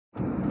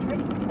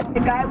The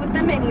guy with the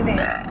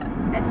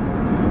minivan.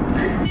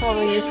 That's what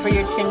we use for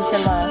your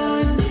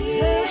chinchilla.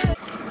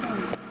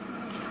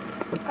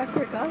 I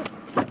forgot.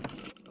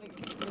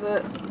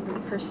 The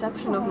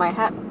perception of my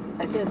hat,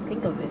 I didn't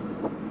think of it.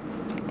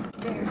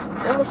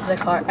 I almost hit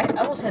a car. I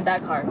almost hit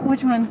that car.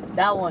 Which one?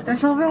 That one. The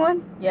silver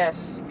one?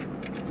 Yes.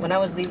 When I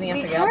was leaving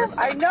after Be Galveston.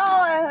 careful. I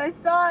know, I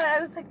saw it. I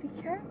was like, be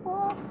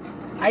careful.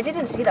 I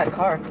didn't see that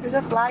car. There's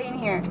a fly in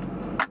here.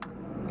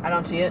 I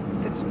don't see it.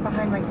 It's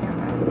behind my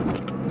camera.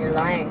 You're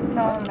lying.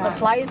 No, I'm The not.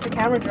 fly is the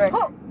camera director.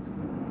 Oh!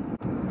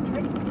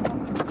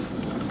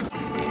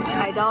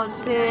 I don't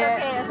see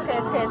it. It's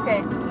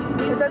okay.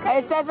 It's okay.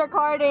 It says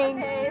recording.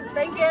 Okay,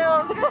 thank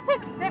you.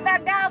 Sit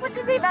back down. Put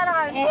your seatbelt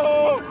on.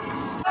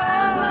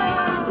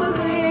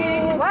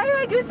 Why do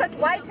I do such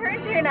wide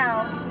turns here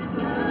now?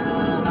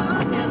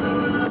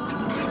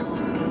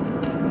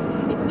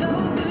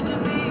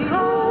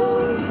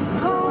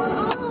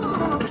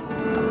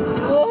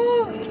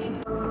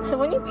 So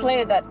when you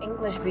play that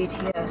English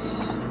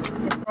BTS,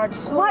 it brought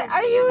so What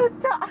are you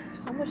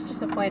so much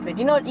disappointment.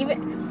 You know what?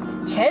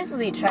 Even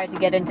Chesley tried to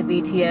get into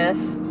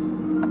BTS,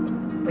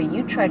 but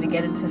you tried to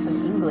get into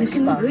some English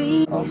stuff.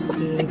 Oh.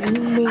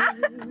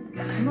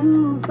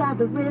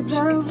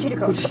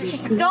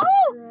 Just no!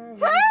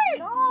 Turn!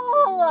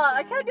 No,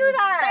 I can't do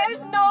that.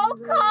 There's no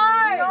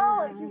cars!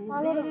 No, if you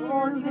follow the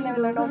rules, even though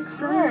there are no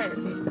cars.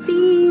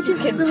 You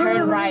can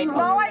turn right.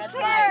 No, I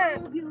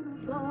can't.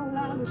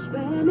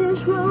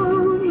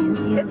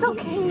 It's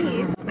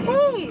okay. It's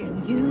okay.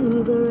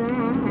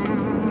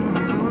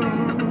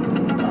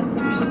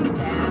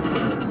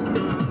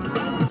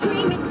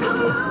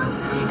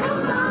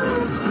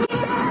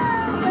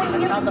 I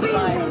found the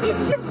fly.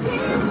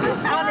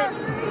 Found it.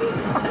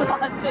 I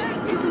lost it.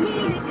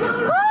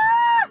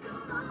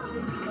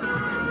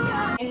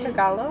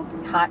 Tagalog?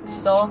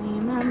 Katso.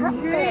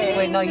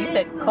 Wait, no, you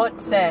said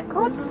kotse.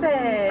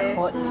 Kotse.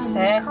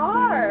 Kotse.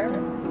 Car.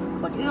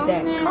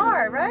 Kotse.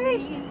 Car,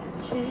 right?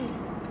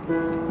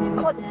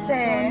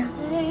 Kotse.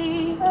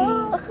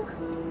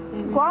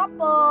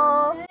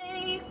 Guapo.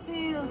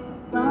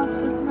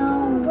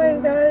 Oh my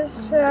gosh.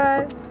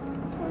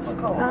 I'll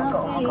go.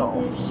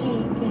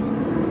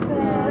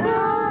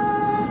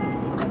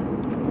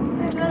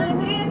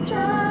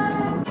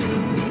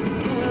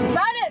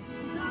 Found it!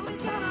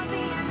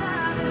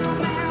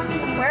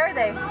 Where are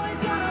they?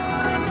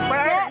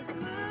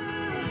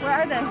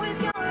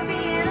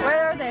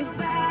 Where are they?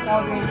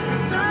 Walgreens.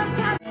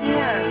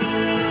 Yeah.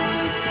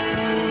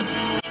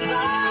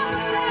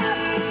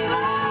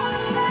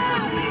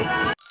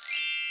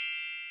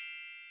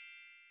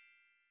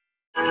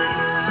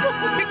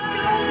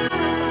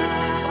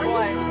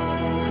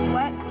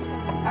 What?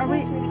 Are we?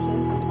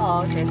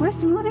 Oh, okay. Where's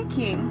Smoothie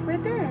King?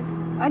 Right there.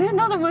 I didn't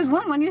know there was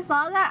one. When you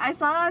saw that, I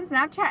saw that on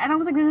Snapchat and I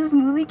was like, there's a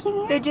Smoothie King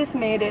here? They just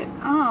made it.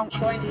 Oh.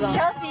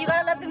 Chelsea, you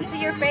gotta let them see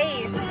your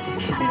face. Who's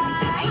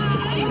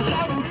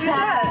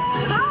that?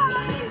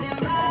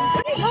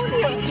 What are you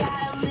talking about?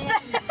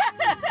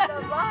 The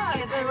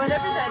live or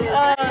whatever that is.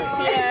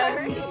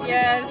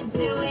 Yes.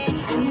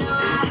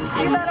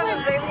 You thought I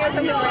was waving at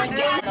something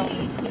random?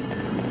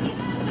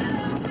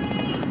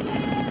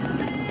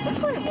 What's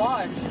my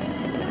watch?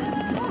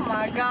 Oh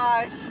my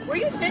gosh. Were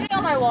you sitting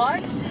on my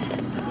watch?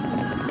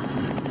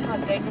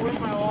 God dang, where's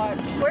my watch?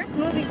 Where's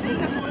Smoothie King?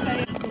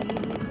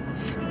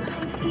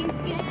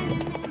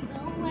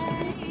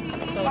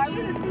 Why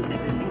would this one say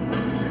this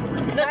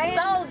one?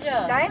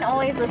 Nostalgia! Diane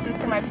always listens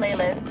to my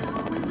playlist.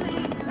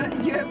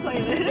 Your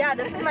playlist? Yeah,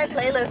 this is my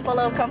playlist full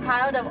of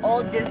compiled of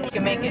old Disney. You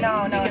can make it.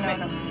 No. You can make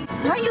it.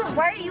 Why are you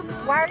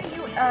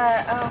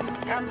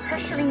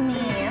pressuring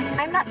me?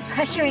 I'm not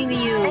pressuring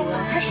you.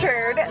 I'm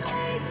pressured.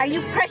 Are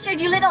you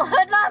pressured, you little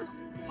hoodlum?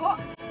 Oh.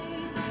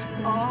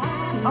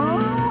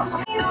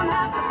 You don't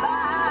have to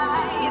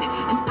fight,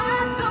 and I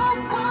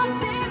don't want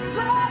this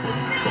love to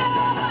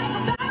feel like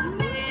a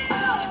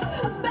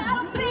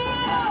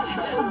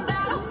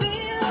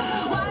battlefield.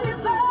 Why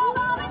does love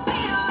always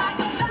feel like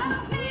a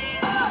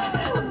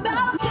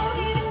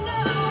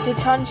battlefield? The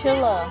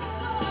Chanchilla.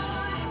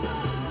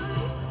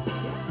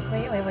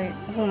 Wait.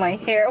 Oh, my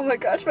hair. Oh my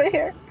gosh, my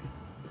hair.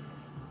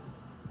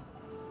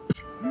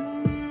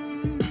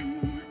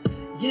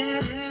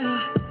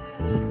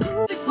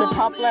 The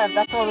top left,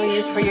 that's what we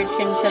use for your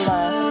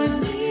chinchilla.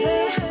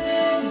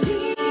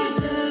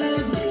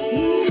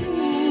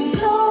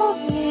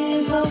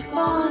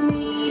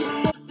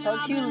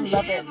 Don't you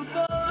love it?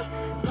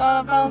 Thought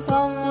I found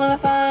someone I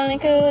finally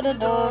could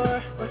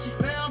adore.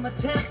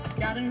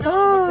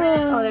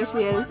 Oh, there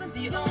she is.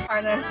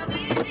 Arna.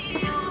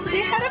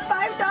 They had a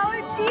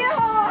 $5 deal.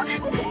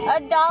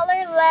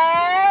 $1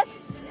 less?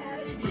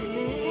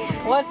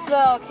 What's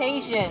the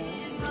occasion?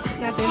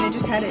 Nothing, they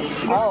just had it.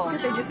 Oh.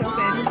 They just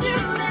opened.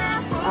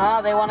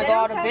 Ah, they want to go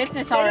out of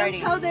business already.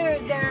 They don't tell their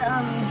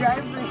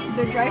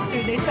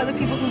drive-thru. They tell the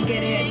people who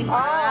get in.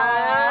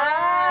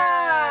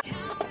 Ah.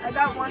 I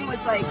got one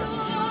with like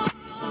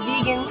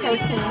vegan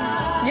protein.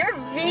 You're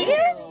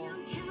vegan?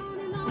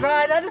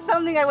 Bro, that is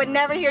something I would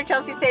never hear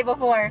Chelsea say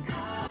before.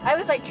 I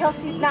was like,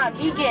 Chelsea's not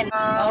vegan.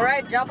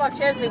 Alright, drop off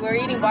Chesley. We're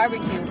eating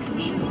barbecue.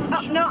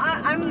 Oh, no,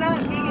 I'm not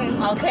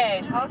vegan.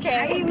 Okay. Okay.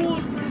 I eat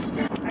meat.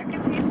 I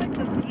can taste like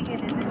the vegan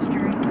in this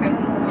drink. I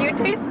don't know. You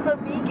taste the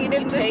vegan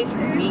in You this taste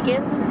drink?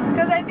 vegan?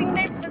 Because I think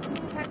they put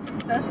some type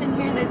of stuff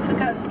in here that took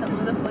out some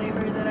of the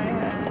flavor that I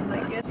had.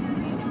 Like it.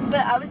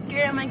 But I was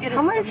scared I might get a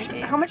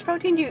stomachache. How much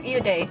protein do you eat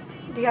a day?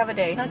 Do you have a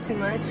day? Not too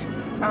much.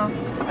 Oh.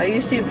 I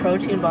used to eat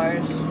protein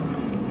bars.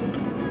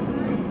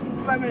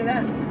 What happened to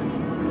that?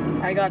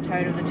 I got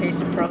tired of the taste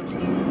of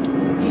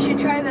protein. You should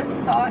try the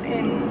salt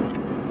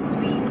and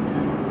sweet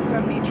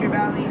from Nature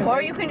Valley.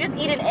 Or you can just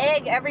eat an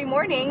egg every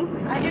morning.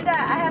 I do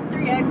that. I have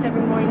 3 eggs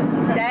every morning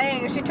sometimes.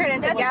 Dang, she turned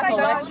into That's Gaston.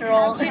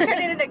 cholesterol. She turned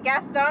into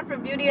Gaston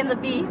from Beauty and the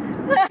Beast.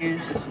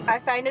 I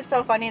find it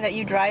so funny that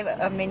you drive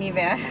a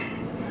minivan.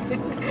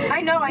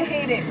 I know, I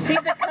hate it. See,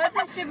 the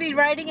cousin should be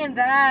riding in A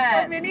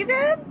that.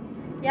 minivan?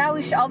 Yeah,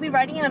 we should all be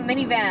riding in a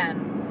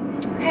minivan.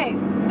 Hey,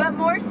 but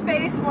more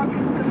space, more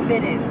people could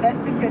fit in. That's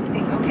the good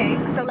thing, okay?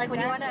 So like when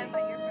you want to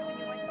invite your friend, when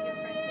you want your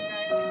friend to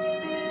drive with you,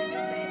 then you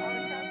just say, oh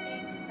Chelsea,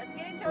 let's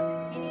get in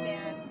Chelsea's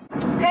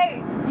minivan. Hey,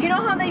 you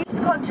know how they used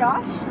to call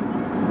Josh?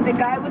 The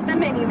guy with the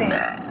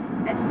minivan.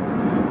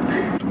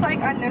 It's like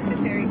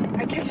unnecessary.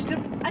 I catch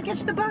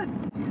the bug.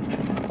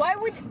 Why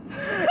would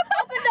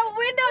open the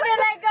window then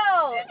let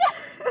go?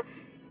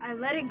 I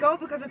let it go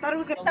because I thought it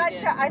was gonna.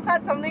 I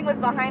thought something was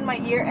behind my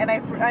ear, and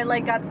I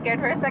like got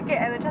scared for a second,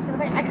 and then Chelsea was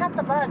like, "I caught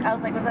the bug." I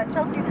was like, "Was that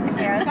Chelsea's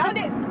minivan?" Found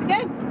it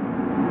again.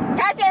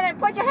 Catch it and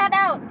put your hand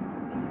out.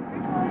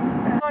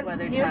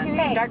 Weather You see time.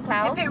 these dark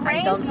clouds? If it I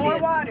rains, don't see more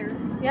it. water.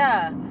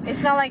 Yeah,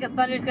 it's not like a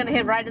thunder's gonna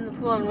hit right in the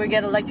pool and we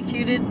get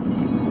electrocuted.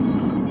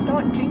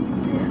 Don't jinx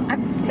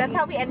it. That's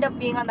how we end up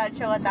being on that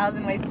show,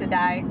 1,000 Ways to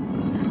Die.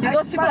 Do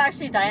those people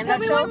actually die in Tell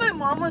that me show? when my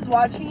mom was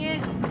watching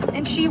it,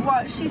 and she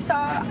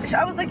saw.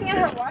 I was looking at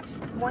her watch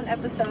one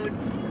episode.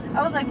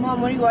 I was like, "Mom,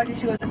 what are you watching?"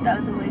 She goes,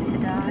 1,000 Ways to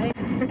Die.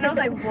 And I was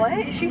like,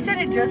 "What?" She said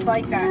it just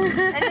like that.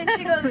 And then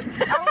she goes,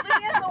 I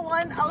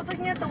was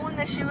looking at the one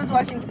that she was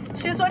watching.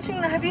 She was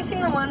watching have you seen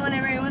the one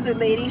whenever it was a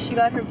lady, she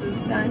got her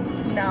boobs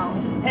done? No.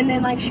 And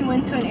then like she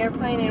went to an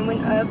airplane and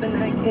went up and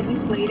like it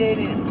inflated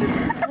and just.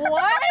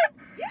 What?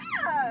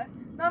 Yeah.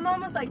 My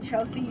mom was like,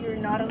 "Chelsea, you're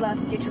not allowed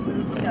to get your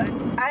boobs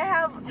done." I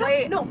have.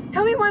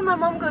 Tell me why my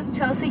mom goes,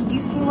 "Chelsea, you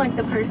seem like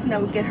the person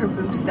that would get her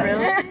boobs done."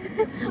 Really?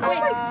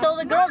 Wait, so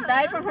the girl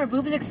died from her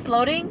boobs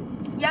exploding?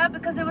 Yeah,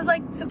 because it was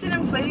like something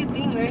inflated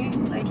thing, right?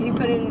 Like you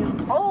put it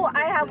in. Oh,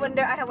 I have one.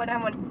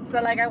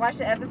 So like I watched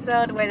an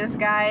episode where this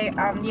guy,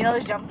 you know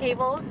those jump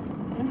cables?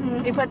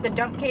 Mm-hmm. He put the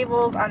jump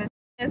cables on his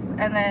penis,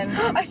 and then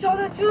I saw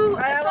that too.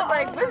 I was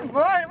like,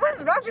 what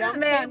is wrong with this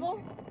man?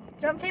 Table?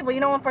 Jump cable, you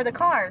know, one for the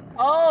car.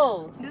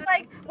 Oh.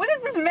 Like, what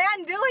is this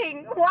man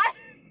doing? Why?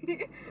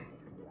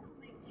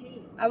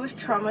 I was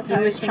traumatized.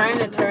 He was trying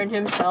to turn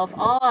himself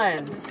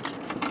on.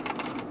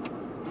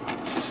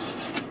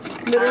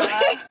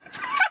 Literally.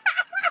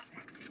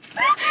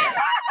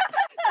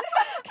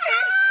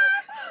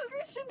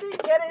 Christian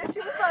didn't get it. She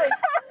was like,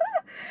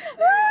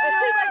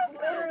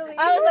 literally.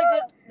 I was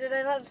like, did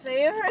I not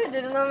say it right?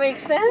 Did it not make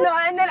sense? No,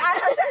 and then I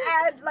had to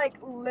add like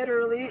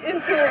literally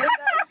into it.